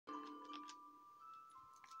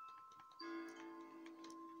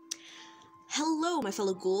Hello, my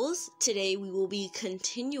fellow ghouls. Today we will be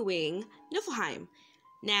continuing Niflheim.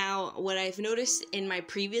 Now, what I've noticed in my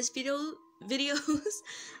previous videos,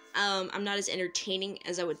 I'm not as entertaining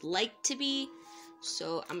as I would like to be,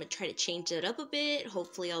 so I'm gonna try to change it up a bit.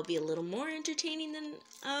 Hopefully, I'll be a little more entertaining than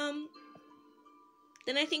I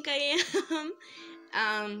think I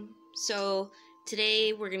am. So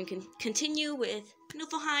today we're gonna continue with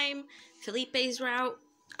Niflheim, Philippe's route.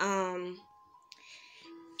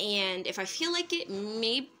 And if I feel like it,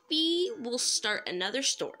 maybe we'll start another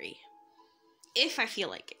story. If I feel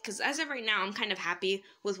like it. Because as of right now, I'm kind of happy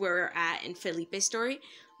with where we're at in Philippe's story.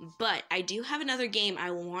 But I do have another game I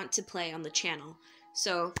want to play on the channel.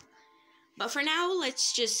 So, but for now,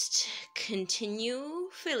 let's just continue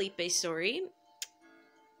Philippe's story.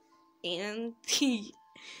 And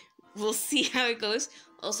we'll see how it goes.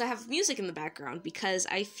 Also, I have music in the background because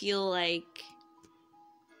I feel like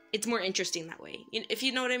it's more interesting that way. If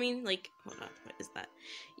you know what I mean? Like, hold on, what is that?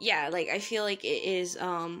 Yeah, like, I feel like it is,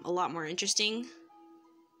 a lot more interesting.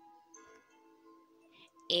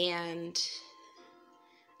 And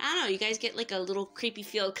I don't know, you guys get, like, a little creepy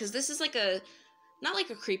feel, because this is, like, not like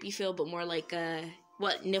a creepy feel, but more like,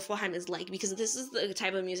 what Niflheim is like, because this is the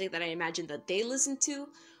type of music that I imagine that they listen to,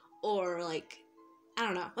 or, like, I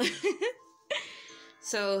don't know.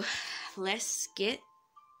 So, let's get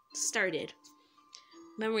started.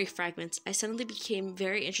 Memory fragments. I suddenly became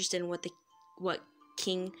very interested in what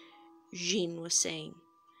King Jean was saying.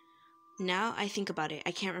 Now I think about it,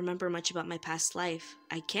 I can't remember much about my past life.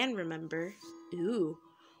 I can remember. Ooh.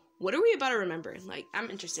 What are we about to remember? Like, I'm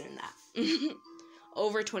interested in that.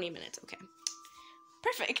 Over 20 minutes. Okay.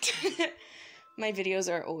 Perfect. My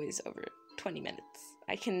videos are always over 20 minutes.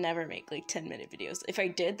 I can never make, like, 10-minute videos. If I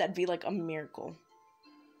did, that'd be, like, a miracle.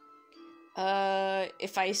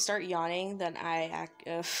 If I start yawning, then I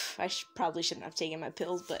probably shouldn't have taken my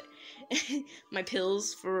pills, but my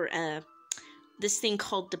pills for, this thing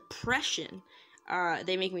called depression,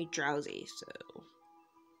 they make me drowsy, so,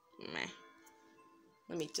 meh.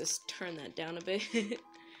 Let me just turn that down a bit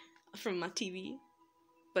from my TV,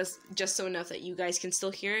 but just so enough that you guys can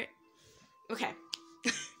still hear it. Okay.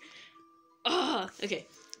 Okay,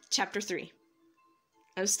 chapter 3.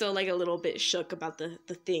 I'm still, like, a little bit shook about the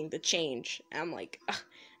change. And I'm like, ugh,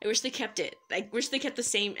 I wish they kept it. I wish they kept the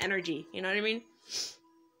same energy, you know what I mean?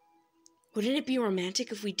 Wouldn't it be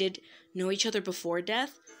romantic if we did know each other before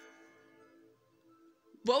death?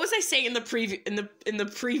 What was I saying in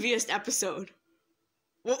the previous episode?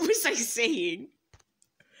 What was I saying?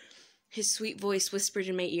 His sweet voice whispered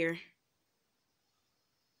in my ear.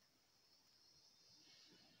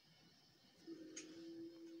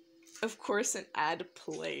 Of course, an ad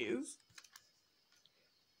plays.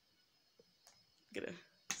 I'm gonna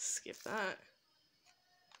skip that.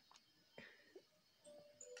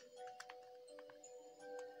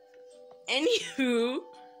 Anywho,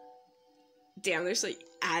 damn, there's like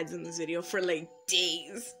ads in this video for like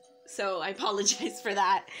days, so I apologize for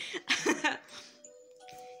that.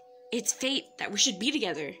 It's fate that we should be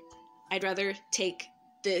together. I'd rather take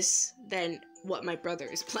this than what my brother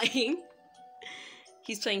is playing.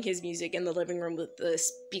 He's playing his music in the living room with the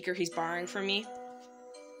speaker he's borrowing from me.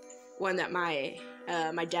 One that my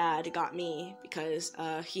dad got me because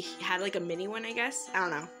he had like a mini one, I guess. I don't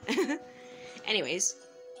know. Anyways,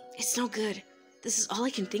 it's no good. This is all I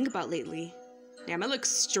can think about lately. Damn, I look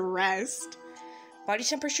stressed. Body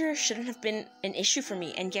temperature shouldn't have been an issue for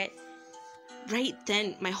me, and yet right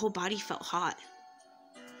then my whole body felt hot.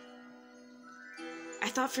 I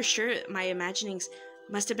thought for sure my imaginings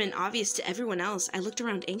must have been obvious to everyone else. I looked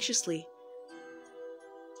around anxiously.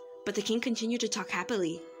 But the king continued to talk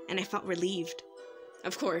happily, and I felt relieved.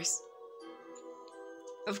 Of course.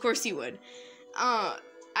 Of course he would. I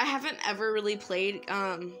haven't ever really played,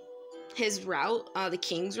 his route, the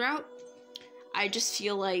king's route. I just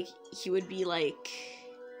feel like he would be, like,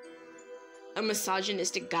 a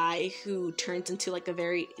misogynistic guy who turns into, like,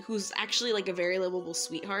 who's actually, like, a very lovable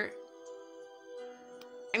sweetheart.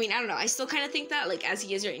 I mean, I don't know, I still kind of think that, like, as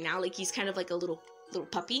he is right now, like, he's kind of like a little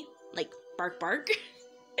puppy, like, bark bark.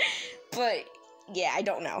 But, yeah, I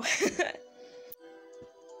don't know.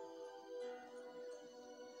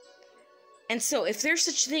 And so, if there's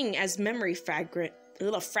such thing as memory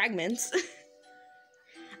fragments,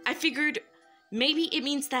 I figured maybe it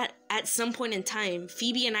means that at some point in time,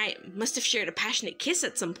 Phoebe and I must have shared a passionate kiss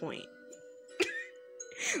at some point.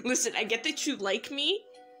 Listen, I get that you like me,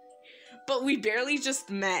 but we barely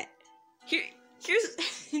just met. Here's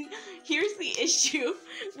the issue.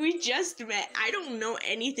 We just met. I don't know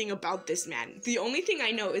anything about this man. The only thing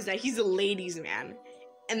I know is that he's a ladies' man.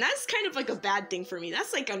 And that's kind of like a bad thing for me.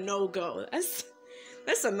 That's like a no-go. That's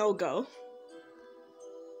a no-go.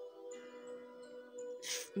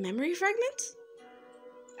 Memory fragments?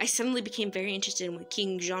 I suddenly became very interested in what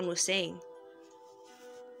King Jean was saying.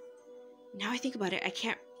 Now I think about it, I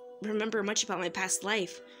can't remember much about my past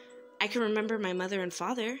life. I can remember my mother and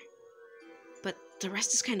father, but the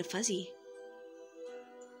rest is kind of fuzzy.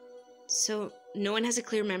 So, no one has a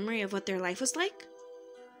clear memory of what their life was like?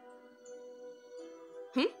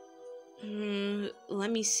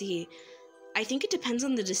 Let me see. I think it depends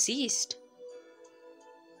on the deceased.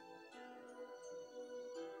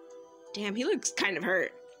 Damn, he looks kind of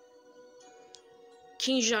hurt.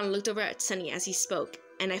 King Jean looked over at Sunny as he spoke,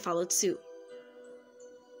 and I followed suit.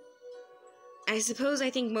 I suppose I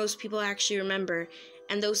think most people actually remember,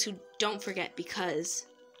 and those who don't forget because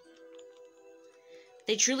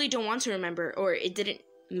they truly don't want to remember, or it didn't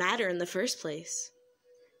matter in the first place.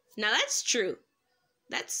 Now that's true.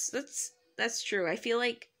 That's true. I feel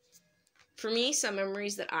like, for me, some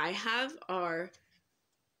memories that I have are,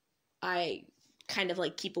 I kind of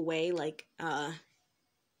like keep away, like,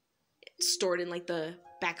 stored in like the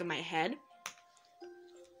back of my head.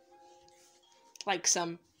 Like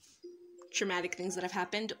some traumatic things that have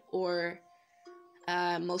happened, or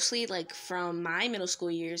mostly like from my middle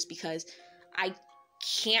school years, because I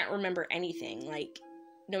can't remember anything. Like,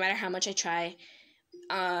 no matter how much I try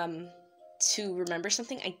to remember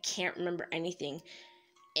something, I can't remember anything.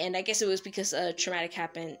 And I guess it was because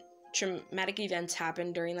traumatic events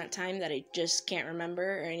happened during that time that I just can't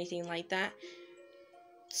remember or anything like that.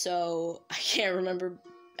 So I can't remember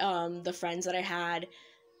the friends that I had.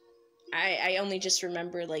 I only just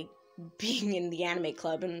remember like being in the anime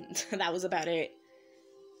club, and that was about it.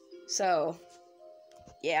 So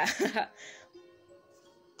yeah.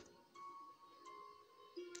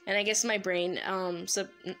 And I guess my brain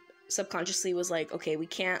subconsciously was like, okay, we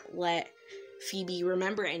can't let Phoebe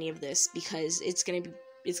remember any of this because it's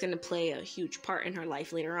gonna play a huge part in her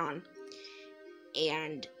life later on.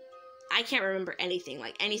 And I can't remember anything,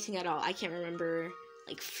 like anything at all. I can't remember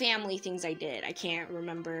like family things I did. I just can't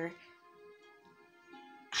remember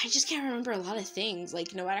a lot of things.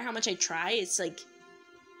 Like, no matter how much I try, it's like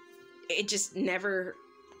it just never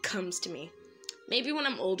comes to me. Maybe when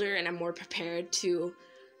I'm older and I'm more prepared to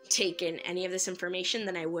take in any of this information,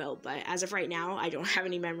 then I will. But as of right now, I don't have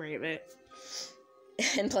any memory of it.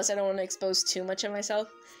 And plus, I don't want to expose too much of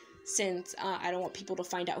myself, since I don't want people to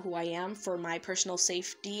find out who I am for my personal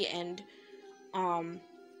safety, and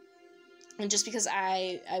just because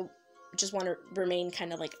I just want to remain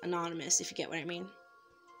kind of like anonymous, if you get what I mean.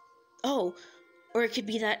 Oh, or it could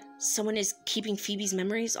be that someone is keeping Phoebe's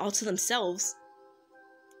memories all to themselves.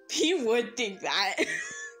 You would think that.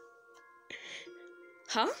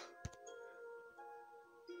 Huh?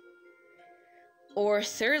 Or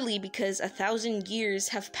thirdly, because 1,000 years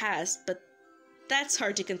have passed, but that's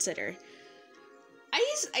hard to consider.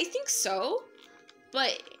 I think so,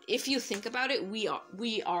 but if you think about it, we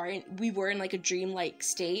were in like a dreamlike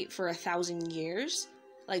state for 1,000 years.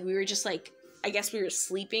 Like, we were just like, I guess we were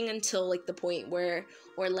sleeping until like the point where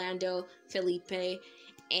Orlando, Philippe,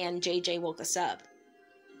 and JJ woke us up.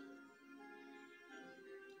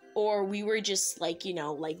 Or we were just like, you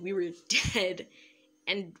know, like we were dead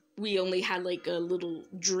and we only had like a little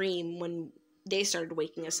dream when they started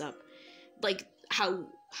waking us up. Like how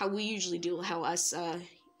we usually do, how us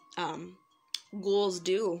ghouls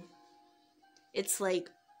do. It's like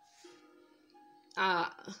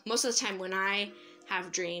most of the time when I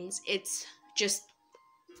have dreams, it's just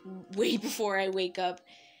way before I wake up.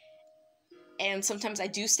 And sometimes I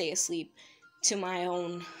do stay asleep to my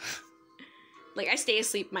own like, I stay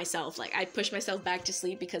asleep myself. Like, I push myself back to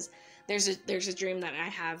sleep because there's a dream that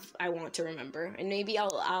I want to remember. And maybe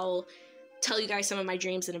I'll tell you guys some of my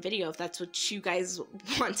dreams in a video if that's what you guys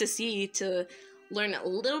want to see, to learn a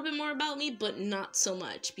little bit more about me, but not so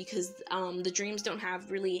much, because the dreams don't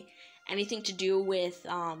have really anything to do with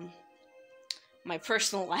my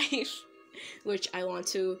personal life, which I want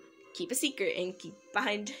to keep a secret and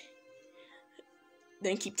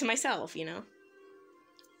keep to myself, you know?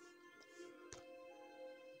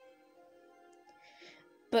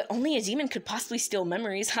 But only a demon could possibly steal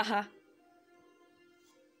memories, haha.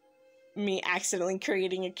 Me accidentally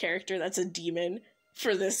creating a character that's a demon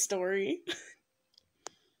for this story.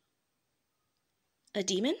 A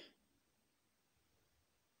demon?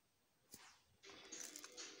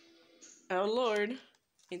 Oh lord.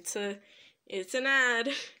 It's an ad.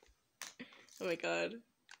 Oh my god.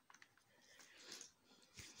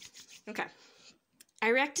 Okay. I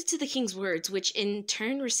reacted to the king's words, which in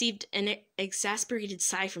turn received an exasperated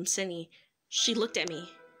sigh from Sunny. She looked at me.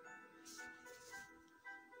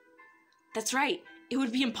 That's right. It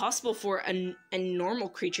would be impossible for a normal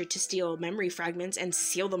creature to steal memory fragments and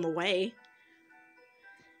seal them away.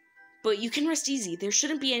 But you can rest easy. There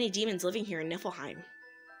shouldn't be any demons living here in Niflheim.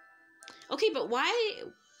 Okay, but why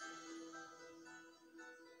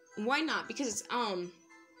not? Because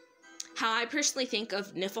how I personally think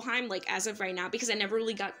of Niflheim, like as of right now, because I never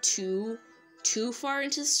really got too far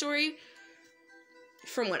into the story.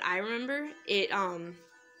 From what I remember, it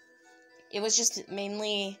was just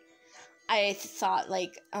mainly, I thought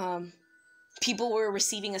like people were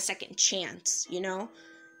receiving a second chance, you know,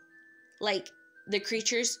 like the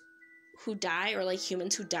creatures who die, or like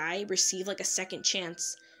humans who die, receive like a second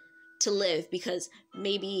chance to live, because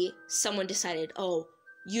maybe someone decided, oh,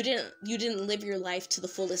 you didn't live your life to the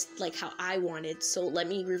fullest like how I wanted, so let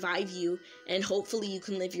me revive you, and hopefully you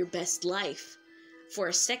can live your best life for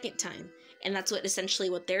a second time. And that's what essentially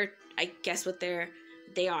what they are.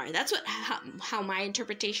 That's what how my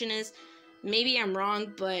interpretation is. Maybe I'm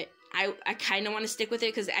wrong, but I kind of want to stick with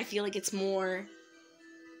it because I feel like it's more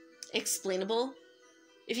explainable,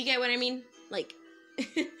 if you get what I mean. Like,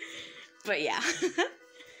 but yeah.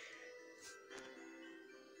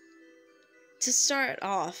 To start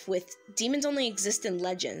off with, demons only exist in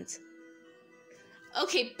legends.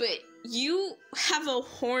 Okay, but you have a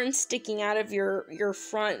horn sticking out of your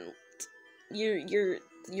front, your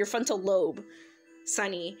frontal lobe,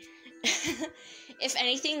 Sunny. If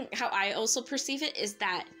anything, how I also perceive it is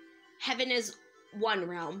that heaven is one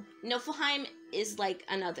realm, Niflheim is like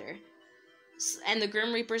another, and the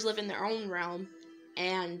Grim Reapers live in their own realm,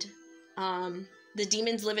 and the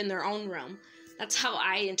demons live in their own realm. That's how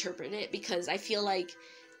I interpret it, because I feel like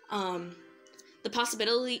the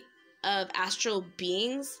possibility of astral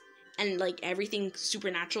beings and like everything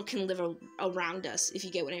supernatural can live around us, if you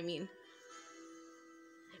get what I mean.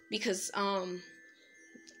 Because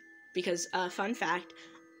fun fact,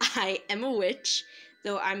 I am a witch,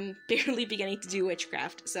 though I'm barely beginning to do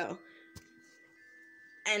witchcraft, so.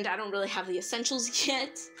 And I don't really have the essentials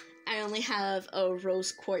yet. I only have a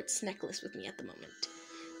rose quartz necklace with me at the moment.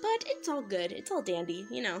 But it's all good. It's all dandy,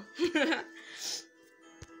 you know.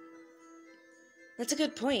 That's a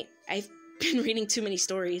good point. I've been reading too many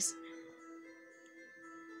stories.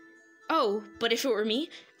 Oh, but if it were me,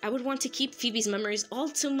 I would want to keep Phoebe's memories all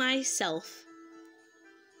to myself.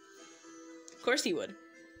 Of course you would.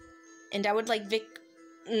 And I would like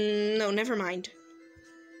no, never mind.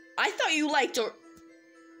 I thought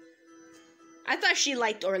she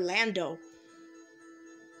liked Orlando.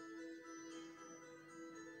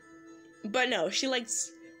 But no, she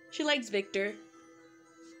likes Victor.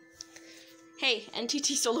 Hey,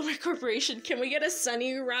 NTT Solar Corporation, can we get a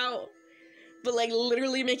Sunny route? But like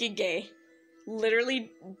literally make it gay.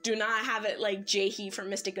 Literally do not have it like Jae-hee from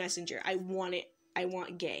Mystic Messenger. I want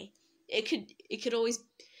gay. It could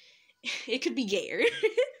be gayer.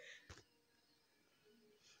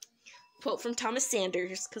 Quote from Thomas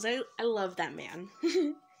Sanders, because I love that man.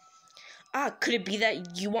 Could it be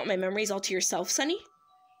that you want my memories all to yourself, Sunny?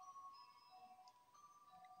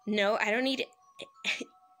 No, I don't need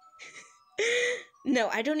No,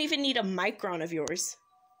 I don't even need a micron of yours.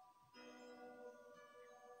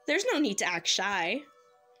 There's no need to act shy.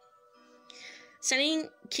 Sunny and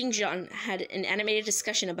King John had an animated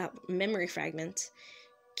discussion about memory fragments,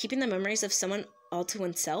 keeping the memories of someone all to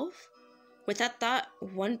oneself. With that thought,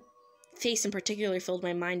 one face in particular filled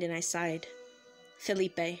my mind, and I sighed.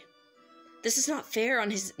 Philippe. This is not fair on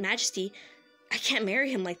His Majesty. I can't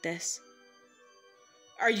marry him like this.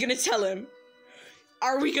 Are you gonna tell him?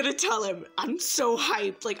 Are we gonna tell him? I'm so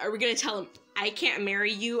hyped. Like, are we gonna tell him, I can't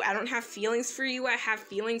marry you, I don't have feelings for you, I have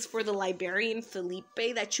feelings for the librarian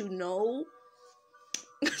Philippe that you know?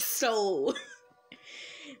 So,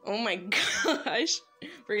 oh my gosh.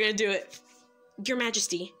 We're gonna do it. Your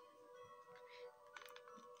Majesty.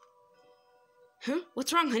 Huh?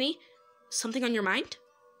 What's wrong, honey? Something on your mind?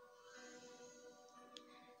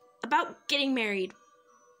 About getting married.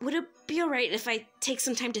 Would it be alright if I take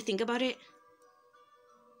some time to think about it?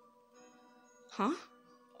 Huh?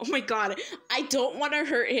 Oh my god, I don't want to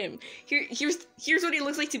hurt him. Here's what he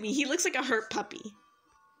looks like to me. He looks like a hurt puppy.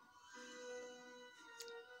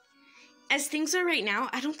 As things are right now,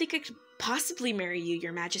 I don't think I could possibly marry you,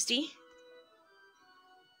 Your Majesty.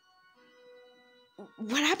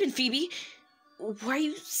 What happened, Phoebe? Why are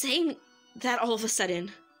you saying that all of a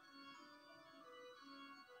sudden?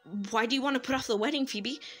 Why do you want to put off the wedding,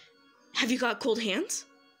 Phoebe? Have you got cold hands?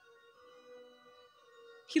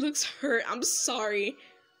 He looks hurt. I'm sorry.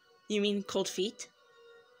 You mean cold feet?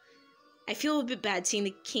 I feel a bit bad seeing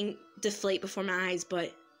the king deflate before my eyes,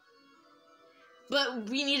 but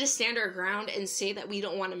we need to stand our ground and say that we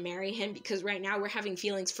don't want to marry him, because right now we're having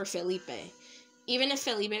feelings for Philippe. Even if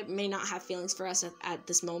Philippe may not have feelings for us at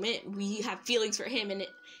this moment, we have feelings for him,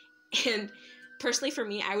 and personally for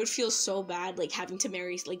me, I would feel so bad, like, having to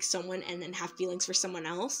marry, like, someone and then have feelings for someone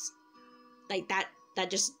else. Like, that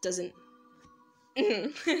just doesn't...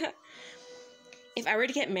 If I were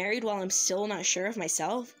to get married while I'm still not sure of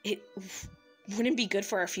myself, it wouldn't be good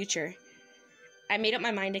for our future. I made up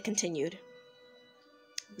my mind and continued.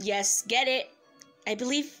 Yes, get it. I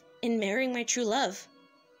believe in marrying my true love.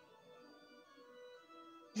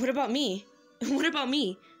 What about me? What about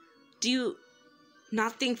me? Do you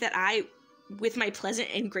not think that I, with my pleasant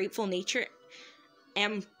and grateful nature,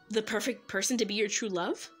 am the perfect person to be your true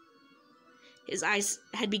love? His eyes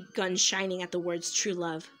had begun shining at the words true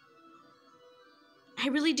love. I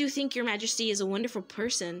really do think your majesty is a wonderful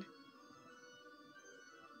person.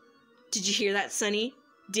 Did you hear that, Sonny?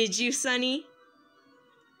 Did you, Sonny?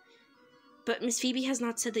 But Miss Phoebe has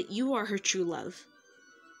not said that you are her true love.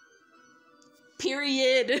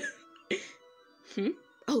 Period.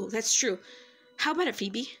 Oh, that's true. How about it,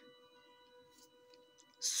 Phoebe?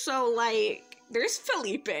 So, like, there's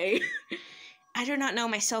Philippe. I do not know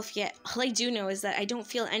myself yet. All I do know is that I don't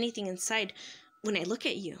feel anything inside when I look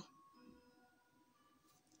at you.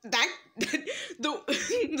 That,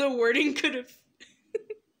 the wording could have...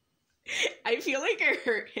 I feel like I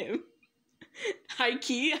hurt him. High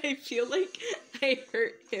key, I feel like I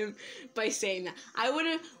hurt him by saying that. I would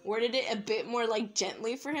have worded it a bit more, like,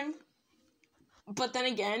 gently for him. But then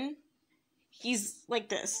again, he's like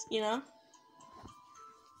this, you know?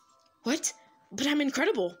 What? But I'm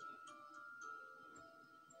incredible.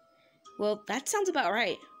 Well, that sounds about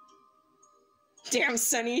right. Damn,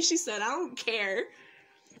 Sonny, she said, I don't care.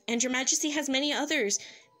 And your majesty has many others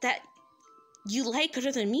that you like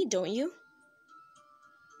other than me, don't you?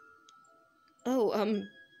 Oh,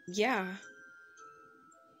 yeah.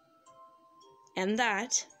 And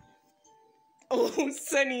that... Oh,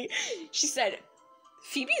 Sonny, she said,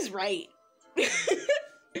 Phoebe's right.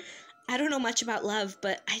 I don't know much about love,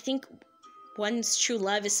 but I think one's true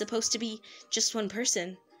love is supposed to be just one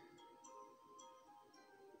person.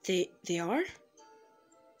 They are?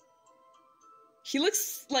 He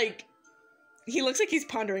looks like he's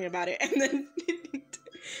pondering about it, and then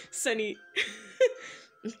Sonny,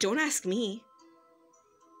 don't ask me.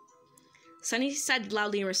 Sonny sighed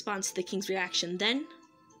loudly in response to the king's reaction. Then,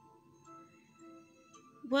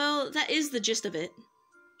 well, that is the gist of it.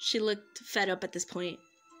 She looked fed up at this point.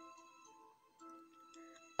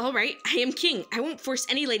 All right, I am king. I won't force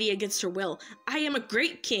any lady against her will. I am a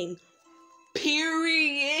great king.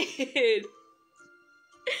 Period.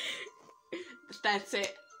 That's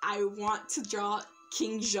it. I want to draw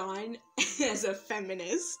King Jean as a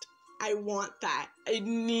feminist. I want that. I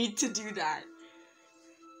need to do that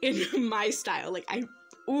in my style. Like,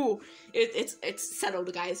 it's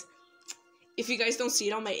settled, guys. If you guys don't see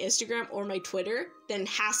it on my Instagram or my Twitter, then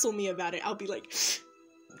hassle me about it. I'll be like,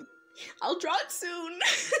 I'll draw it soon.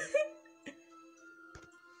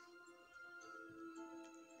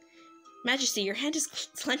 Majesty, your hand is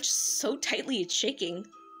clenched so tightly it's shaking.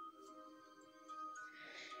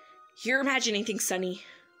 You're imagining things, Sonny.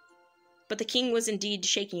 But the king was indeed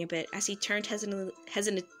shaking a bit as he turned hesitant.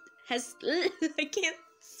 I can't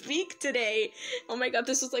speak today. Oh my god,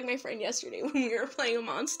 this was like my friend yesterday when we were playing a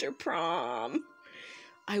Monster Prom.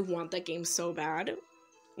 I want that game so bad.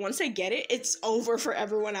 Once I get it, it's over for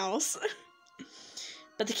everyone else.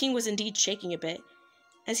 But the king was indeed shaking a bit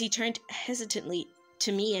as he turned hesitantly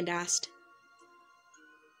to me and asked,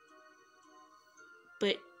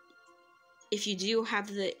 but if you do have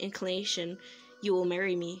the inclination, you will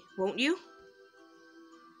marry me, won't you?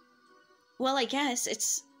 Well, I guess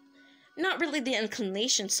it's not really the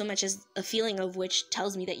inclination so much as a feeling of which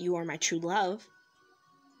tells me that you are my true love.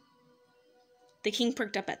 The king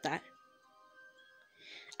perked up at that.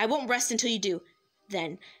 I won't rest until you do,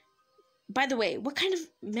 then. By the way, what kind of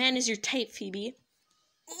man is your type, Phoebe?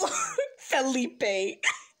 Philippe.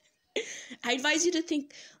 I advise you to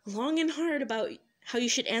think long and hard about how you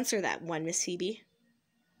should answer that one, Miss Phoebe.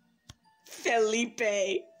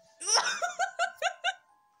 Philippe.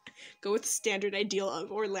 Go with the standard ideal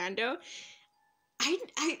of Orlando.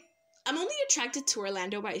 I'm only attracted to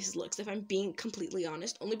Orlando by his looks, if I'm being completely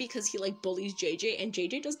honest. Only because he, like, bullies JJ, and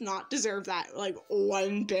JJ does not deserve that, like,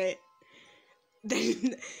 one bit.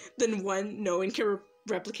 Then no one can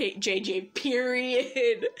replicate JJ,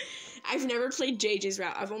 period. I've never played JJ's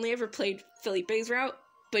route. I've only ever played Philippe's route.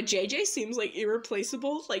 But JJ seems, like,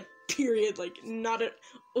 irreplaceable. Like, period. Like, not a...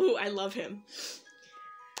 Oh, I love him.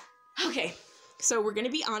 Okay. So we're gonna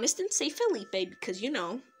be honest and say Philippe because, you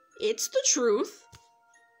know, it's the truth.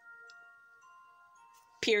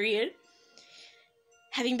 Period.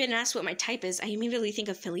 Having been asked what my type is, I immediately think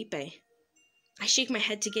of Philippe. I shake my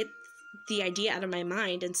head to get the idea out of my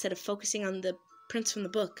mind instead of focusing on the prince from the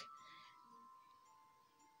book.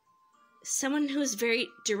 Someone who is very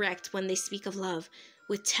direct when they speak of love,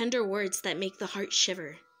 with tender words that make the heart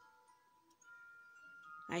shiver.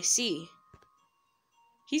 I see.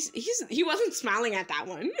 He wasn't smiling at that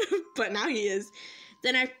one, but now he is.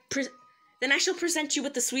 Then I shall present you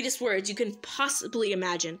with the sweetest words you can possibly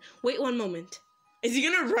imagine. Wait one moment. Is he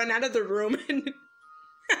gonna run out of the room? And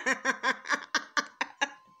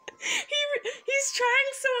he's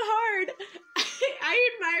trying so hard. I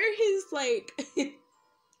admire his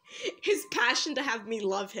his passion to have me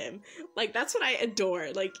love him. Like, that's what I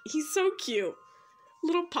adore. Like, he's so cute.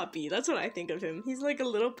 Little puppy. That's what I think of him. He's like a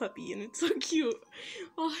little puppy, and it's so cute.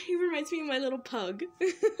 Oh, he reminds me of my little pug.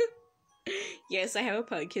 Yes, I have a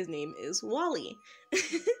pug. His name is Wally.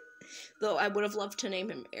 Though I would have loved to name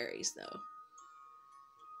him Aries, though.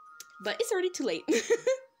 But it's already too late.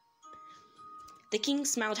 The king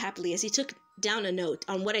smiled happily as he took down a note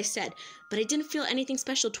on what I said, but I didn't feel anything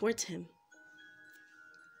special towards him.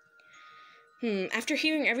 After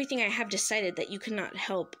hearing everything, I have decided that you cannot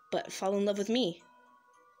help but fall in love with me.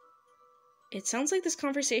 It sounds like this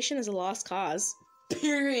conversation is a lost cause.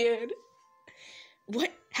 Period.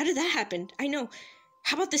 What? How did that happen? I know.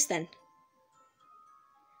 How about this then?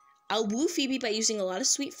 I'll woo Phoebe by using a lot of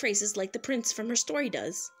sweet phrases like the prince from her story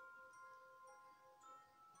does.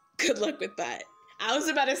 Good luck with that. I was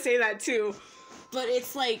about to say that too. But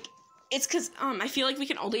it's like, it's because I feel like we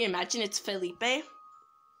can only imagine it's Philippe.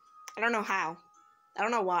 I don't know how. I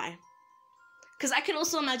don't know why. Because I could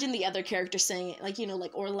also imagine the other characters saying it. Like, you know,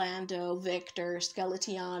 like Orlando, Victor,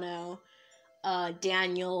 Skeletiano,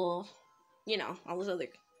 Daniel. You know, all those other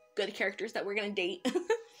good characters that we're going to date.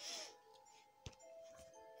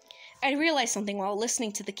 I realized something while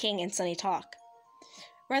listening to the king and Sunny talk.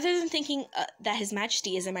 Rather than thinking that His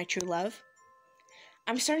Majesty isn't my true love,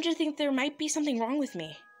 I'm starting to think there might be something wrong with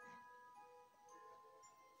me.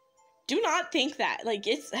 Do not think that. Like,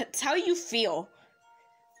 it's how you feel.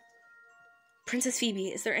 Princess Phoebe,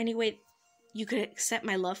 is there any way you could accept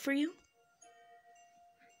my love for you?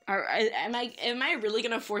 Or am I really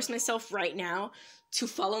gonna force myself right now to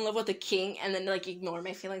fall in love with the king and then, like, ignore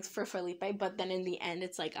my feelings for Philippe? But then in the end,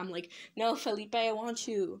 it's like, I'm like, no, Philippe, I want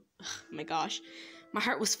you. Oh my gosh. My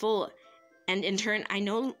heart was full, and in turn, I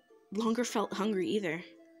no longer felt hungry either.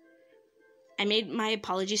 I made my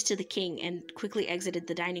apologies to the king and quickly exited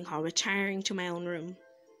the dining hall, retiring to my own room.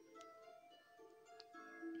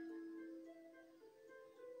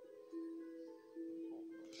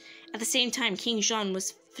 At the same time, King Jean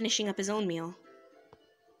was finishing up his own meal.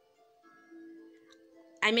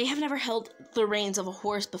 I may have never held the reins of a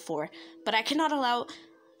horse before, but I cannot allow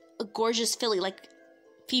a gorgeous filly like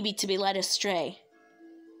Phoebe to be led astray.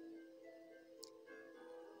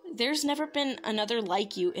 There's never been another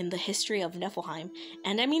like you in the history of Niflheim,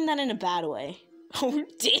 and I mean that in a bad way. Oh,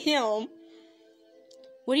 damn!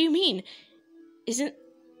 What do you mean? Isn't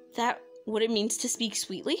that what it means to speak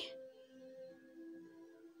sweetly?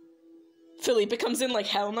 Philippe comes in like,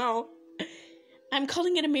 hell no. I'm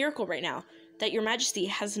calling it a miracle right now, that your majesty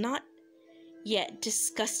has not yet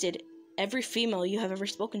disgusted every female you have ever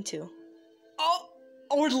spoken to. Oh,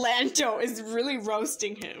 Orlando is really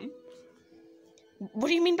roasting him. What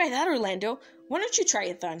do you mean by that, Orlando? Why don't you try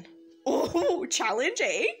it then? Oh, challenge,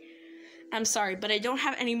 eh? I'm sorry, but I don't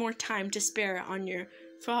have any more time to spare on your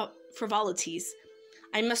frivolities.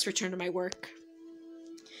 I must return to my work.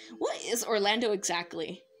 What is Orlando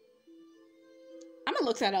exactly? I'm gonna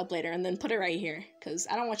look that up later and then put it right here, because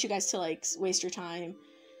I don't want you guys to, like, waste your time.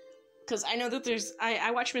 Because I know that there's...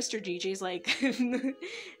 I watch Mr. DJ's, like,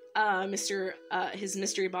 his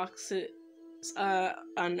mystery box,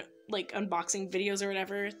 on, like, unboxing videos or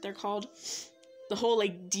whatever they're called. The whole,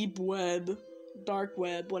 like, deep web, dark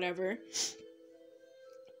web, whatever.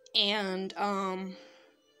 And,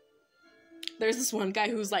 there's this one guy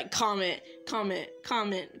who's like, comment what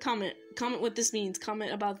this means,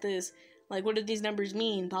 comment about this. Like, what do these numbers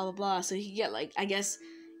mean? Blah, blah, blah. So he could get, like, I guess,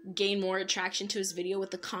 gain more attraction to his video with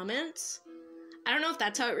the comments. I don't know if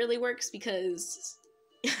that's how it really works, because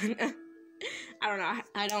I don't know.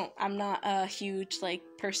 I'm not a huge, like,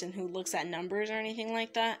 person who looks at numbers or anything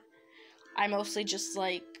like that. I mostly just,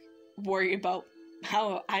 like, worry about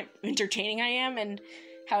how entertaining I am and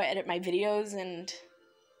how I edit my videos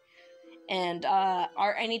and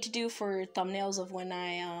art I need to do for thumbnails of when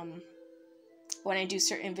I do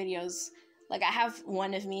certain videos. Like, I have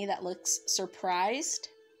one of me that looks surprised,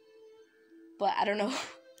 but I don't know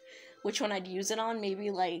which one I'd use it on.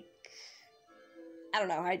 Maybe, like, I don't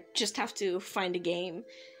know, I just have to find a game.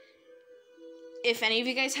 If any of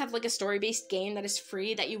you guys have, like, a story-based game that is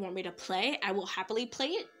free that you want me to play, I will happily play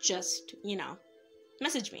it, just, you know,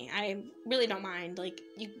 message me. I really don't mind. Like,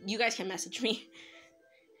 you guys can message me.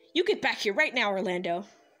 You get back here right now, Orlando.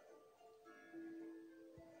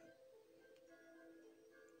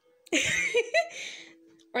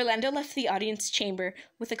 Orlando left the audience chamber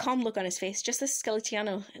with a calm look on his face just as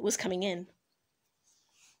Skeletiano was coming in.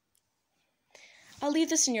 I'll leave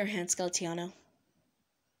this in your hands, Skeletiano.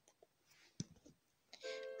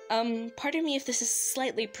 Pardon me if this is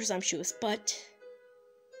slightly presumptuous, but...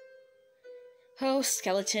 Oh,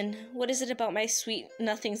 skeleton, what is it about my sweet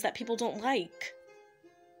nothings that people don't like?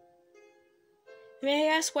 May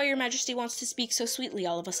I ask why your majesty wants to speak so sweetly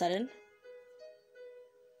all of a sudden?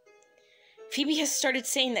 Phoebe has started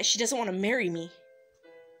saying that she doesn't want to marry me.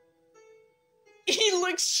 He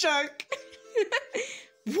looks shocked.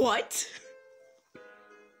 What?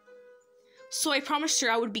 So I promised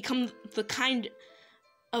her I would become the kind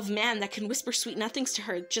of man that can whisper sweet nothings to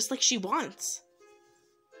her just like she wants.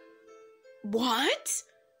 What?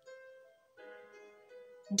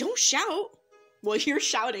 Don't shout. Well, you're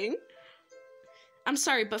shouting. I'm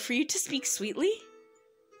sorry, but for you to speak sweetly?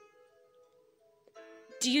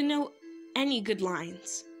 Do you know any good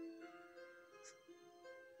lines?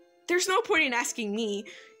 There's no point in asking me.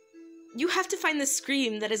 You have to find the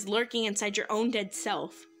scream that is lurking inside your own dead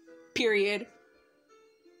self. Period.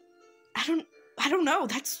 I don't know.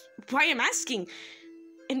 That's why I'm asking.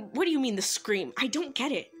 And what do you mean, the scream? I don't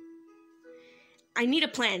get it. I need a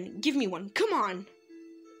plan. Give me one. Come on.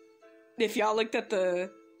 If y'all looked at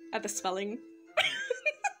the spelling,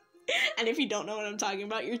 and if you don't know what I'm talking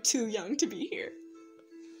about, you're too young to be here.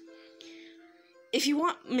 If you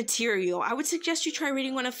want material, I would suggest you try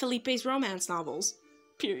reading one of Philippe's romance novels.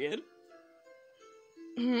 Period.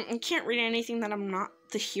 I can't read anything that I'm not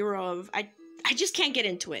the hero of. I just can't get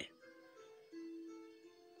into it.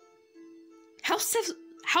 How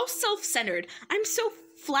self-centered. I'm so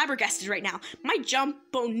flabbergasted right now. My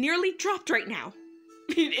jawbone nearly dropped right now.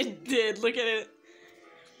 It did. Look at it.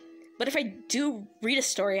 But if I do read a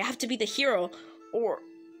story, I have to be the hero, or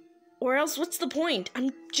else what's the point?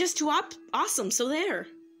 I'm just too awesome, so there.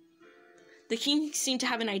 The king seemed to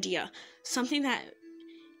have an idea, something that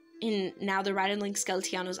in now the rattling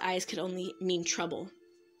Skeletiano's eyes could only mean trouble.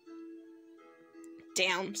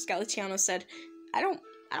 Damn, Skeletiano said, I don't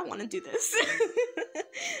want to do this.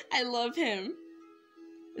 I love him.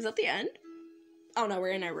 Is that the end? Oh no, we're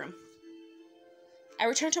in our room. I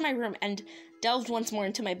returned to my room and delved once more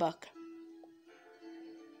into my book.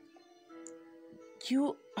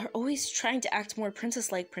 You are always trying to act more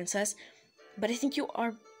princess-like, princess, but I think you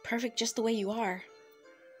are perfect just the way you are.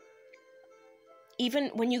 Even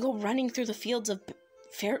when you go running through the fields of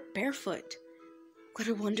barefoot. What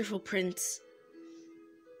a wonderful prince.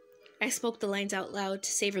 I spoke the lines out loud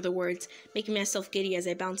to savor the words, making myself giddy as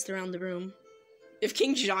I bounced around the room. If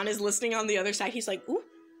King John is listening on the other side, he's like, ooh,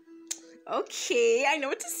 okay, I know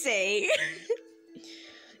what to say.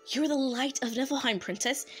 You're the light of Niflheim,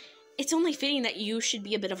 princess. It's only fitting that you should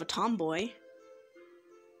be a bit of a tomboy.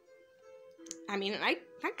 I mean, I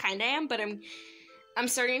kind of am, but I'm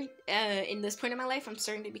starting, in this point in my life, I'm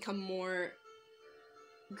starting to become more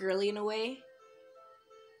girly in a way.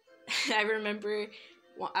 I remember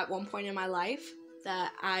at one point in my life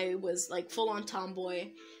that I was, like, full-on tomboy.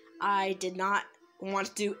 I did not want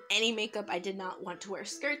to do any makeup. I did not want to wear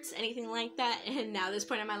skirts, anything like that. And now, at this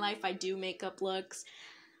point in my life, I do makeup looks.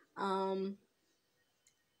 I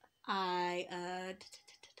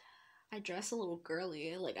dress a little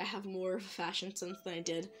girly. Like, I have more of a fashion sense than I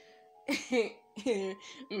did in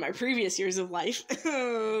my previous years of life.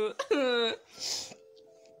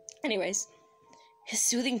 Anyways, his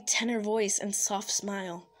soothing tenor voice and soft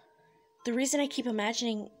smile. The reason I keep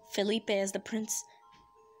imagining Philippe as the prince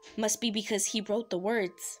must be because he wrote the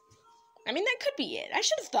words. I mean, that could be it. I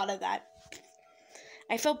should have thought of that.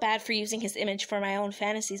 I felt bad for using his image for my own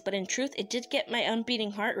fantasies, but in truth, it did get my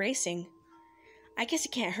unbeating heart racing. I guess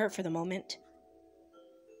it can't hurt for the moment.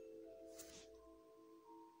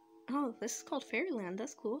 Oh, this is called Fairyland.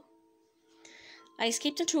 That's cool. I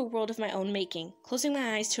escaped into a world of my own making, closing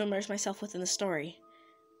my eyes to immerse myself within the story.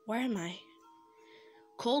 Where am I?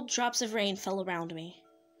 Cold drops of rain fell around me,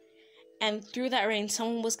 and through that rain,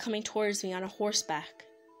 someone was coming towards me on a horseback.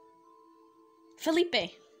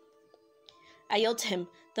 Philippe! I yelled to him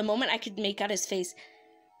the moment I could make out his face,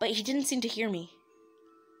 but he didn't seem to hear me.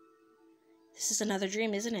 This is another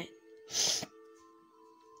dream, isn't it?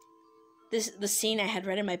 The scene I had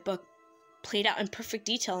read in my book played out in perfect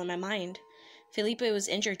detail in my mind. Philippe was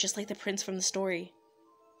injured just like the prince from the story.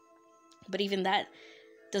 But even that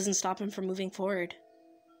doesn't stop him from moving forward.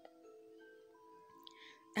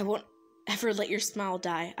 I won't ever let your smile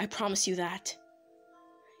die, I promise you that.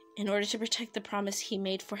 In order to protect the promise he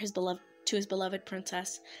made for his beloved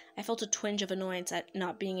princess, I felt a twinge of annoyance at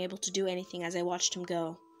not being able to do anything as I watched him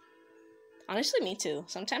go. Honestly, me too.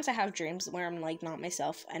 Sometimes I have dreams where I'm, like, not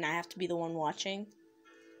myself, and I have to be the one watching.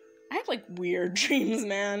 I have, like, weird dreams,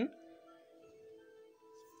 man.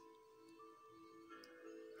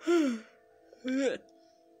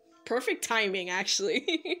 Perfect timing, actually.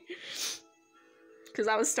 Because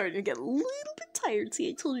I was starting to get a little bit tired. See,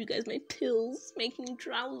 I told you guys my pills make me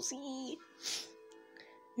drowsy.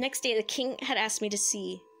 Next day, the king had asked me to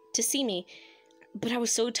see me, but I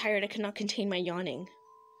was so tired I could not contain my yawning.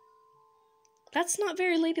 That's not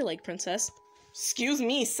very ladylike, princess. Excuse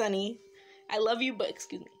me, Sonny. I love you, but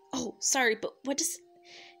excuse me. Oh, sorry, but what does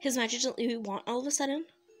His Majesty want all of a sudden?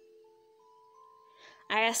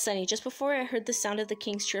 I asked Sonny just before I heard the sound of the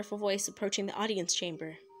king's cheerful voice approaching the audience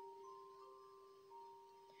chamber.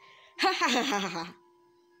 Ha ha ha ha ha!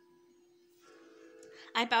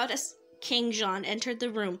 I bowed as King Jean entered the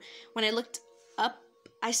room. When I looked up,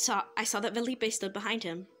 I saw that Philippe stood behind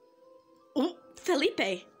him. Oh,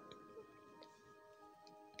 Philippe!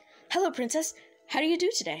 Hello, princess. How do you do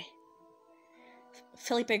today?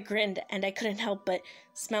 Philippe grinned, and I couldn't help but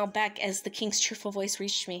smile back as the king's cheerful voice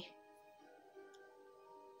reached me.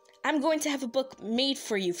 I'm going to have a book made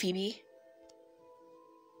for you, Phoebe.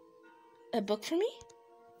 A book for me?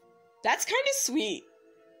 That's kind of sweet.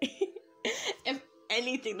 If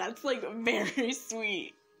anything, that's, like, very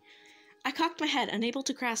sweet. I cocked my head, unable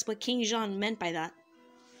to grasp what King Jean meant by that.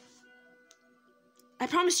 I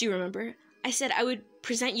promised you, remember? I said I would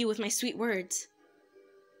present you with my sweet words.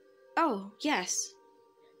 Oh, yes.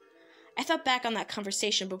 I thought back on that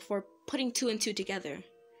conversation before putting two and two together.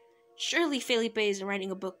 Surely Philippe is writing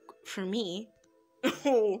a book for me.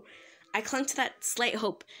 Oh, I clung to that slight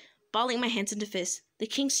hope, balling my hands into fists. The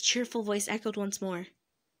king's cheerful voice echoed once more.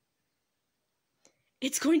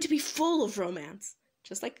 It's going to be full of romance,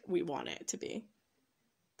 just like we want it to be.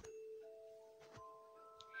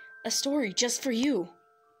 A story just for you.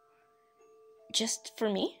 Just for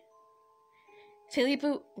me? Philippe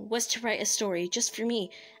was to write a story just for me.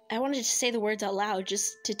 I wanted to say the words out loud,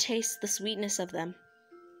 just to taste the sweetness of them.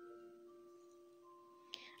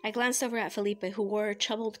 I glanced over at Philippe, who wore a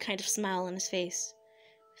troubled kind of smile on his face.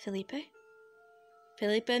 Philippe?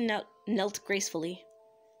 Philippe knelt gracefully.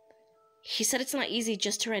 He said it's not easy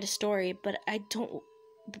just to write a story, but I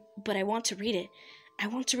want to read it. I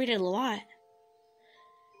want to read it a lot.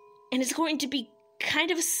 And it's going to be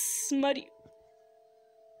kind of smutty.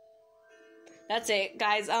 That's it,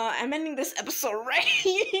 guys. I'm ending this episode right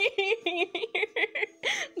here.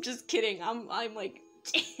 I'm just kidding. I'm like,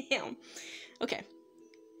 damn. Okay.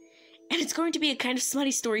 And it's going to be a kind of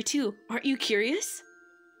smutty story, too. Aren't you curious?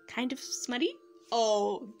 Kind of smutty?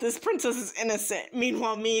 Oh, this princess is innocent.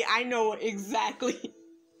 Meanwhile, me, I know exactly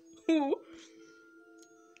who.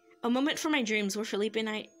 A moment from my dreams where Philippe and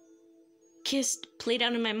I kissed played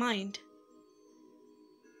out in my mind.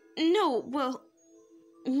 No, well,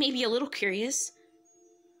 maybe a little curious.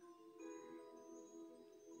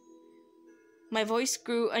 My voice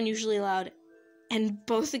grew unusually loud, and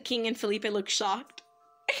both the king and Philippe looked shocked.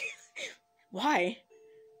 Why?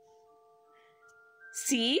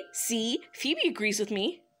 See, Phoebe agrees with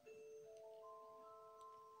me.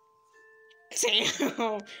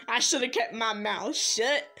 Damn, I should have kept my mouth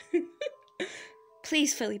shut.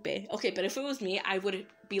 Please, Philippe. Okay, but if it was me, I would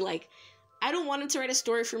be like, I don't want him to write a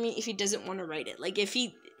story for me if he doesn't want to write it. Like, if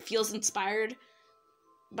he feels inspired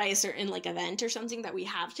by a certain, like, event or something that we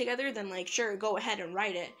have together, then, like, sure, go ahead and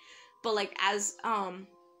write it. But, like, as,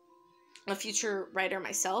 a future writer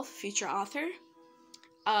myself, future author,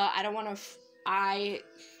 I don't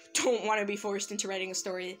want to be forced into writing a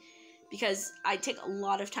story because I take a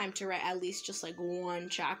lot of time to write at least just, like, one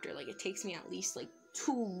chapter. Like, it takes me at least, like,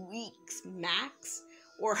 2 weeks max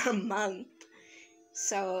or a month.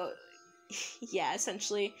 So, yeah,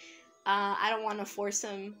 essentially, I don't want to force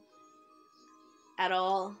him at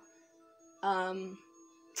all,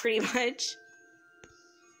 pretty much.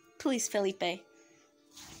 Please, Philippe.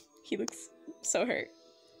 He looks so hurt.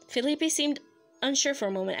 Philippe seemed unsure for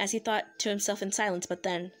a moment as he thought to himself in silence, but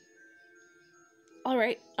then... All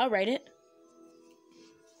right, I'll write it.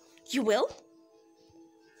 You will?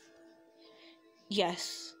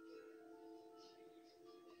 Yes.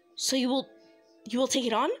 So you will take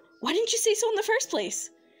it on? Why didn't you say so in the first place?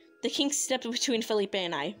 The king stepped between Philippe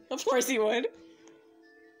and I. Of course he would.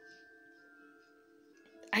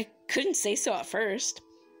 I couldn't say so at first.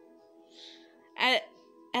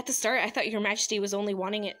 At the start, I thought Your Majesty was only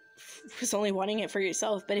wanting it for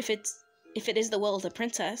yourself. But if it is the will of the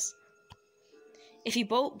princess, if you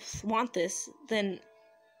both want this, then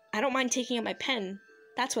I don't mind taking up my pen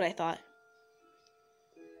That's what I thought.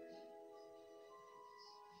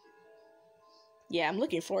 Yeah, I'm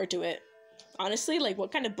looking forward to it. Honestly, like,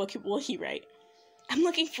 what kind of book will he write? I'm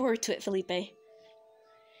looking forward to it, Felipe.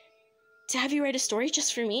 To have you write a story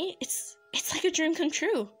just for me, it's like a dream come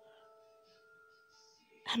true.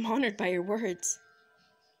 I'm honored by your words.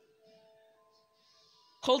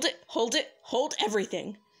 Hold it, hold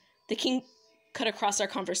everything. The king cut across our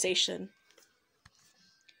conversation.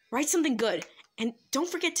 Write something good, and don't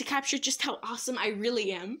forget to capture just how awesome I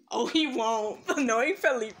really am. Oh, he won't. Knowing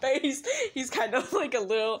Felipe, he's kind of like a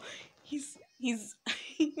little, he's he's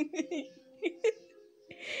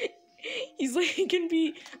like, he can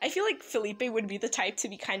be, I feel like Felipe would be the type to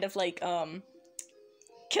be kind of like, can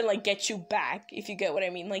like get you back, if you get what I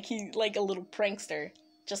mean. Like, he's like a little prankster.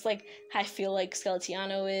 Just like I feel like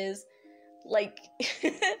Skeletiano is. Like,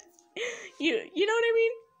 you know what I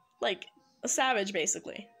mean? Like, a savage,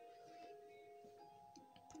 basically.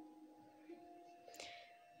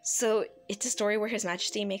 So, it's a story where His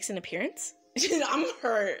Majesty makes an appearance? I'm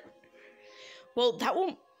hurt. Well, that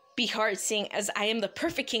won't be hard, seeing as I am the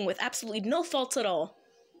perfect king with absolutely no faults at all.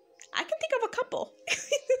 I can think of a couple.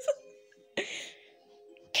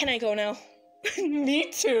 Can I go now? Me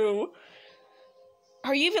too.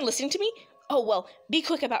 Are you even listening to me? Oh, well, be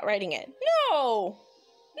quick about writing it. No!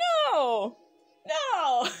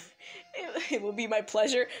 It will be my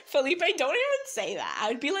pleasure. Felipe, don't even say that.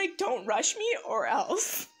 I'd be like, don't rush me or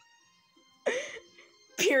else.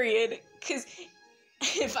 Period. Because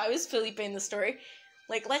if I was Felipe in the story,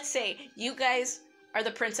 like, let's say you guys are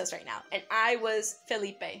the princess right now, and I was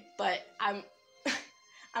Felipe, but I'm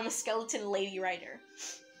a skeleton lady writer.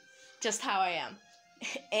 Just how I am.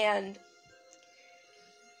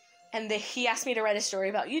 And he asked me to write a story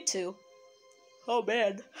about you two. Oh,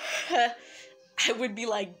 man. I would be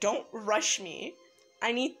like, don't rush me.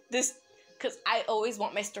 I need this, because I always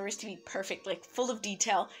want my stories to be perfect, like, full of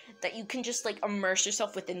detail, that you can just, like, immerse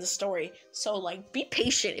yourself within the story. So, like, be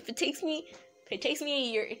patient. If it takes me a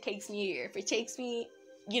year, it takes me a year. If it takes me,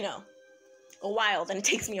 a while, then it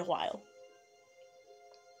takes me a while.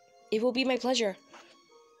 It will be my pleasure.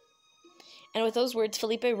 And with those words,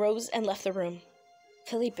 Felipe rose and left the room.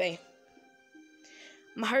 Felipe.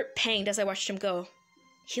 My heart panged as I watched him go.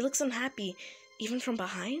 He looks unhappy, even from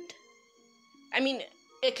behind? I mean,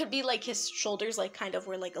 it could be like his shoulders like kind of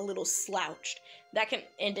were like a little slouched. That can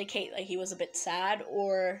indicate like he was a bit sad,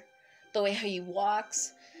 or the way how he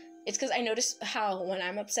walks. It's because I notice how when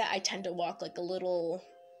I'm upset, I tend to walk like a little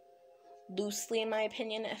loosely, in my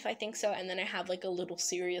opinion, if I think so, and then I have like a little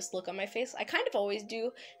serious look on my face. I kind of always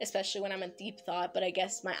do, especially when I'm in deep thought, but I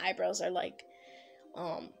guess my eyebrows are like,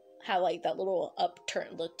 have like that little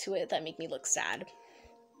upturned look to it that make me look sad.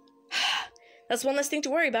 That's one less thing to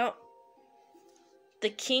worry about. The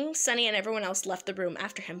king, Sunny, and everyone else left the room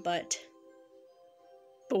after him, but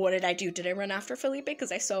what did I do? Did I run after Felipe?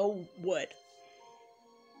 Because I so would.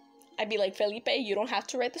 I'd be like, Felipe, you don't have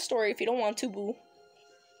to write the story if you don't want to, boo.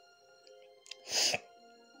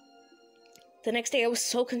 The next day, I was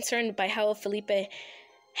so concerned by how Felipe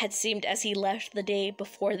had seemed as he left the day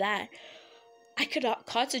before that. I could not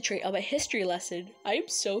concentrate on my history lesson. I am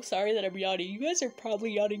so sorry that I'm yawning. You guys are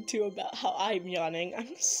probably yawning too about how I'm yawning.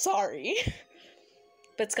 I'm sorry.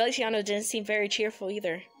 But Skeletiano didn't seem very cheerful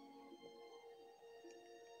either.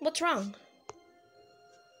 What's wrong?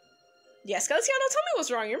 Yeah, Skeletiano, tell me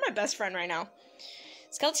what's wrong. You're my best friend right now.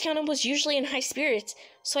 Skeletiano was usually in high spirits,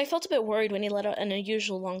 so I felt a bit worried when he let out an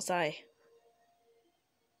unusual long sigh.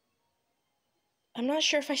 I'm not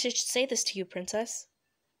sure if I should say this to you, Princess.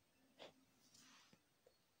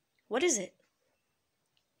 What is it?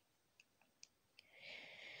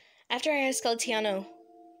 After I asked, Skeletiano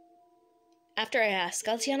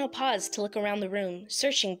paused to look around the room,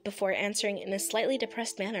 searching before answering in a slightly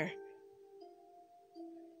depressed manner.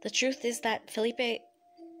 The truth is that Felipe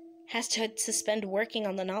has to suspend working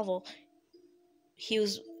on the novel he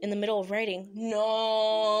was in the middle of writing.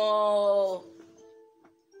 No!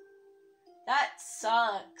 That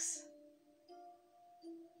sucks.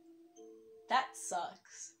 That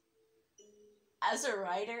sucks. As a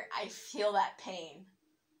writer, I feel that pain.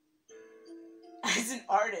 As an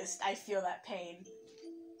artist, I feel that pain.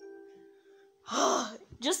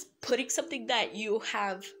 Just putting something that you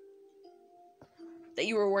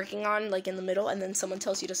were working on, like, in the middle, and then someone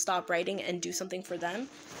tells you to stop writing and do something for them.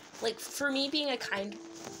 Like, for me, being a kind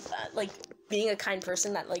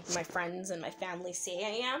person that, like, my friends and my family say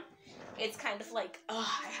I am, it's kind of like,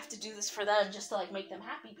 I have to do this for them just to, like, make them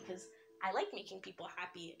happy, because I like making people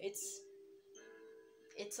happy. It's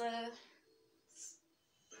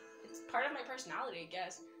part of my personality, I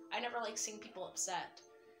guess. I never like seeing people upset.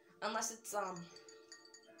 Unless it's,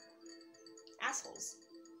 assholes.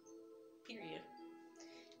 Period.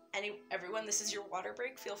 Everyone, this is your water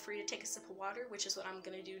break. Feel free to take a sip of water, which is what I'm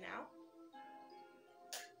gonna do now.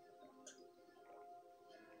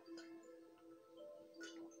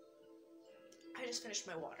 I just finished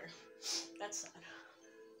my water. That's sad.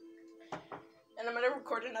 And I'm gonna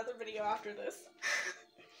record another video after this.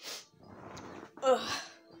 Ugh.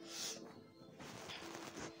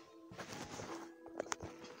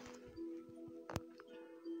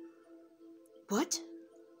 What?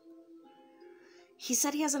 He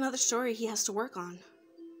said he has another story he has to work on.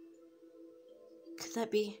 Could that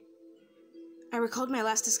be? I recalled my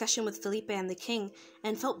last discussion with Philippe and the king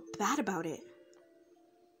and felt bad about it.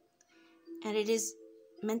 And it is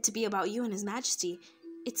meant to be about you and his majesty.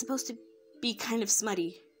 It's supposed to be kind of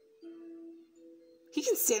smutty. He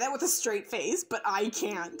can say that with a straight face, but I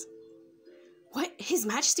can't. What? His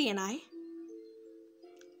majesty and I?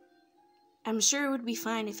 I'm sure it would be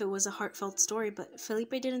fine if it was a heartfelt story, but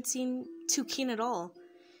Philippe didn't seem too keen at all.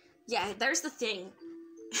 Yeah, there's the thing.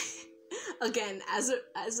 Again, as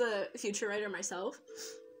a future writer myself,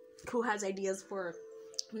 who has ideas for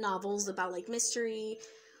novels about like mystery,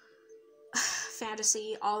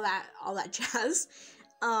 fantasy, all that jazz.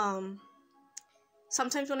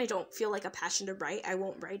 Sometimes when I don't feel like a passion to write, I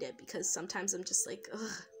won't write it because sometimes I'm just like,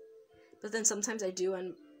 ugh. But then sometimes I do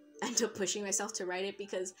and end up pushing myself to write it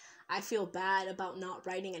because I feel bad about not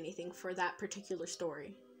writing anything for that particular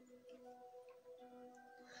story.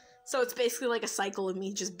 So it's basically like a cycle of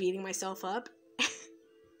me just beating myself up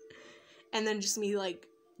and then just me like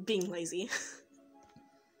being lazy.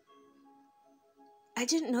 I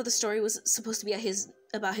didn't know the story was supposed to be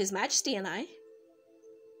about His Majesty and I.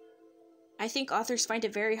 I think authors find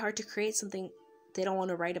it very hard to create something they don't want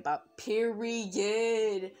to write about.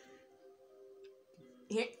 Period.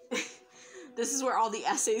 Here, this is where all the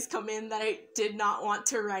essays come in that I did not want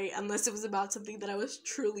to write unless it was about something that I was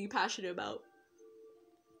truly passionate about.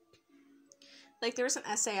 Like, there was an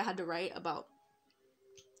essay I had to write about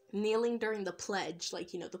kneeling during the pledge,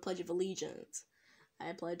 like, you know, the Pledge of Allegiance.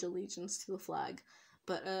 I pledge allegiance to the flag.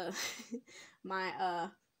 But,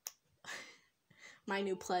 my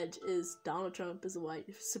new pledge is Donald Trump is a white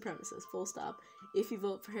supremacist, full stop. If you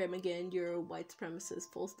vote for him again, you're a white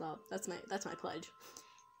supremacist, full stop. That's my pledge.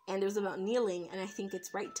 And it was about kneeling, and I think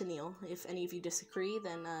it's right to kneel. If any of you disagree,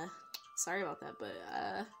 then, sorry about that, but,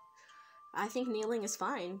 I think kneeling is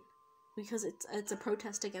fine. Because it's a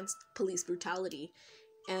protest against police brutality.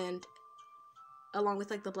 And along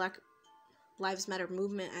with, like, the Black Lives Matter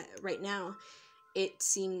movement right now, it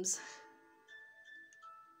seems...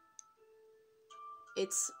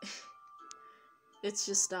 It's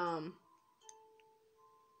just, damn,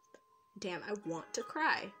 I want to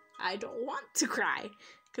cry. I don't want to cry.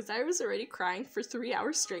 Because I was already crying for 3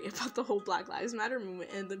 hours straight about the whole Black Lives Matter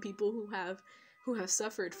movement and the people who have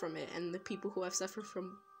suffered from it and the people who have suffered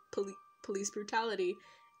from police brutality,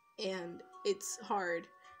 and it's hard.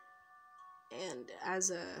 And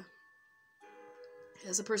as a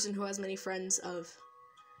person who has many friends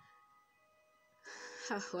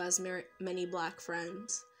who has many black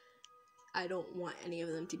friends, I don't want any of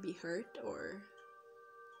them to be hurt or,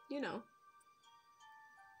 you know,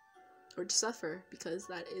 or to suffer, because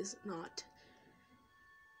that is not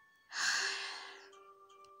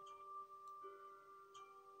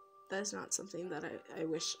that is not something that I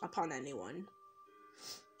wish upon anyone.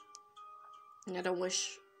 And I don't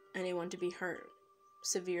wish anyone to be hurt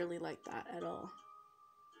severely like that at all.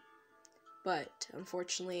 But,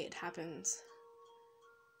 unfortunately, it happens.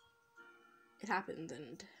 It happened,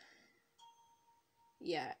 and...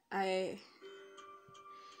 yeah, I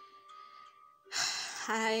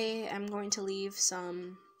am going to leave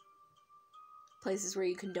some places where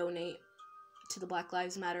you can donate to the Black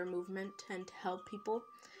Lives Matter movement and to help people,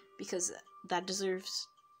 because that deserves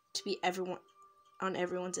to be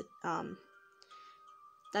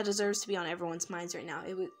that deserves to be on everyone's minds right now.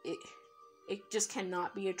 It just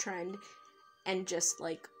cannot be a trend and just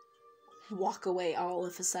like walk away all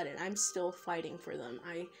of a sudden. I'm still fighting for them.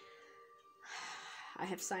 I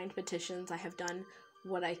have signed petitions. I have done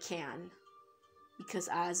what I can, because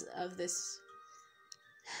as of this,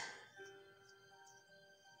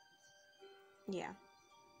 yeah.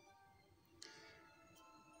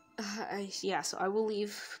 So I will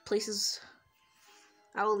leave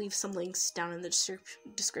some links down in the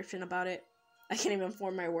description about it. I can't even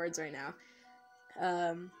form my words right now.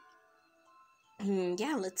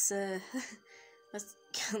 Yeah, let's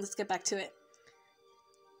get back to it.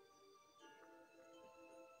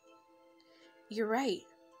 You're right.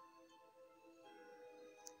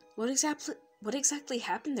 What exactly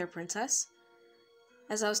happened there, Princess?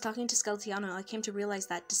 As I was talking to Skeletiano, I came to realize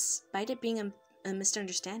that despite it being a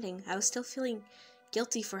misunderstanding, I was still feeling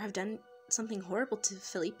guilty for have done something horrible to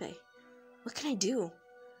Philippe. What can I do?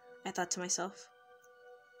 I thought to myself.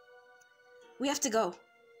 We have to go.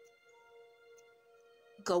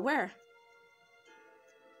 Go where?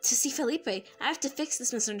 To see Philippe. I have to fix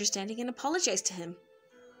this misunderstanding and apologize to him.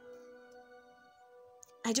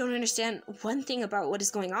 I don't understand one thing about what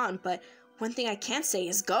is going on, but one thing I can say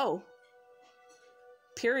is go.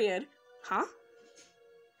 Period. Huh?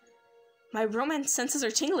 My romance senses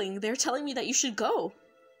are tingling. They're telling me that you should go.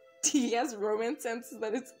 He has romance senses.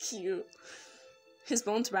 That is cute. His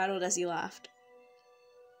bones rattled as he laughed.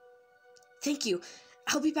 Thank you.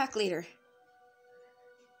 I'll be back later.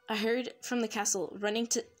 I hurried from the castle, running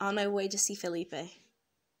on my way to see Philippe.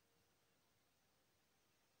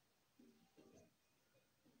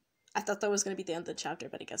 I thought that was going to be the end of the chapter,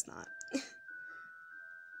 but I guess not.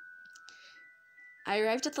 I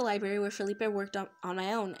arrived at the library where Philippe worked on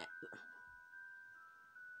my own.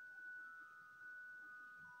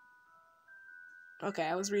 Okay,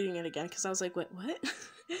 I was reading it again because I was like, what?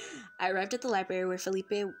 I arrived at the library where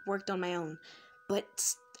Philippe worked on my own,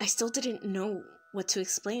 but I still didn't know what to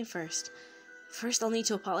explain first. First, I'll need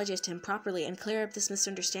to apologize to him properly and clear up this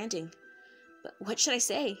misunderstanding. But what should I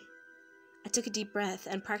say? I took a deep breath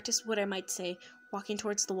and practiced what I might say, walking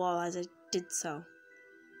towards the wall as I did so.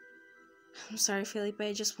 I'm sorry, Philippe,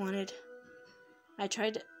 I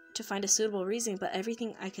tried to find a suitable reason, but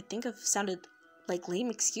everything I could think of sounded like lame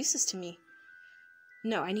excuses to me.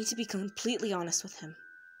 No, I need to be completely honest with him.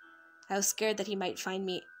 I was scared that he might find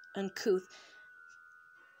me uncouth,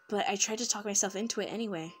 but I tried to talk myself into it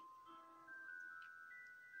anyway.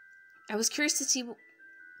 I was curious to see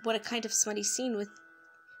what a kind of smutty scene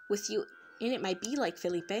with you in it might be like,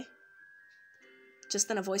 Philippe. Just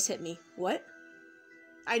then a voice hit me. What?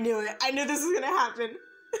 I knew it. I knew this was gonna happen.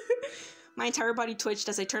 My entire body twitched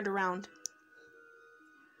as I turned around.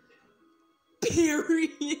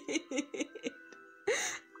 Period.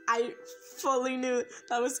 I fully knew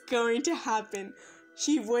that was going to happen.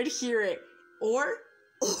 He would hear it. Or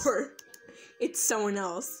it's someone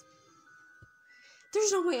else.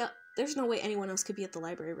 There's no way anyone else could be at the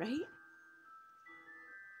library, right?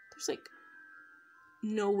 There's like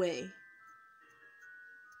no way.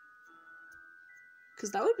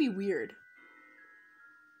 Because that would be weird.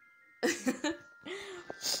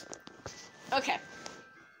 Okay.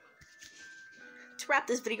 To wrap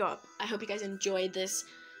this video up, I hope you guys enjoyed this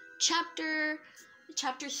chapter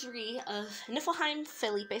 3 of Niflheim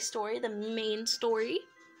Philippe story, the main story.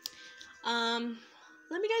 Let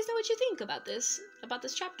me guys know what you think about this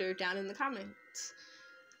chapter down in the comments.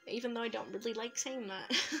 Even though I don't really like saying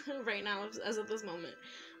that right now as of this moment.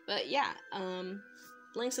 But yeah,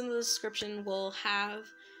 links in the description will have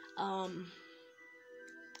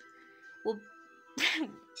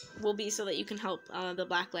will be so that you can help the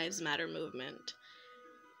Black Lives Matter movement.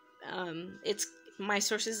 It's my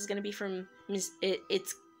sources is gonna be from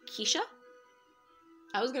it's Keisha.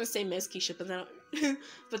 I was gonna say Miss Keisha,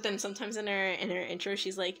 but then sometimes in her intro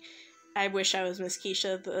she's like, I wish I was Miss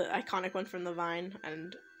Keisha, the iconic one from the Vine,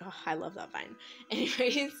 and I love that Vine.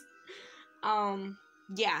 Anyways,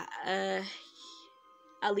 yeah,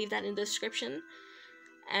 I'll leave that in the description,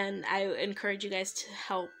 and I encourage you guys to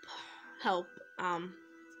help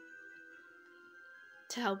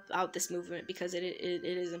out this movement, because it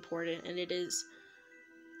is important, and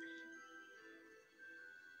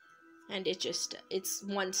it's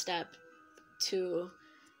one step to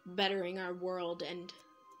bettering our world. And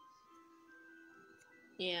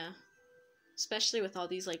yeah, especially with all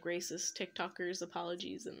these like racist TikTokers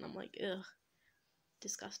apologies, and I'm like, ugh,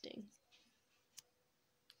 disgusting.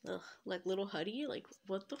 Ugh, like Little Huddy, like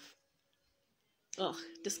what the ugh,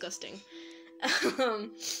 disgusting.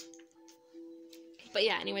 But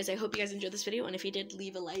yeah, anyways, I hope you guys enjoyed this video, and if you did,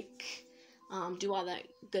 leave a like, do all that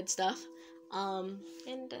good stuff,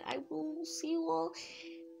 and I will see you all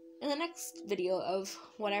in the next video of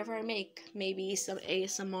whatever I make. Maybe some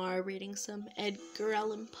ASMR reading some Edgar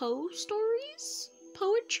Allan Poe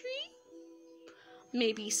poetry,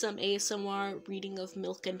 maybe some ASMR reading of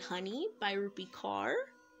Milk and Honey by Ruby Carr.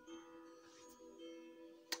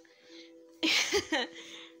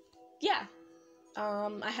 Yeah,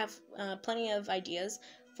 I have plenty of ideas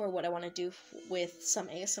for what I want to do with some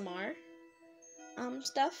ASMR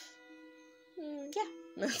stuff. Yeah,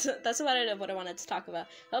 that's about it of what I wanted to talk about.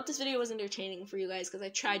 I hope this video was entertaining for you guys, because I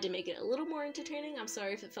tried to make it a little more entertaining. I'm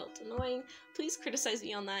sorry if it felt annoying. Please criticize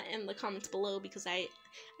me on that in the comments below, because I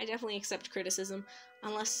definitely accept criticism,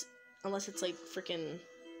 unless it's like freaking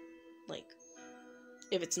like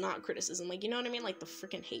if it's not criticism. Like, you know what I mean? Like the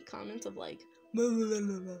freaking hate comments of like, blah, blah, blah,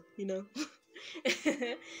 blah, blah, you know?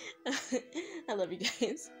 I love you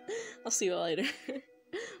guys. I'll see you all later.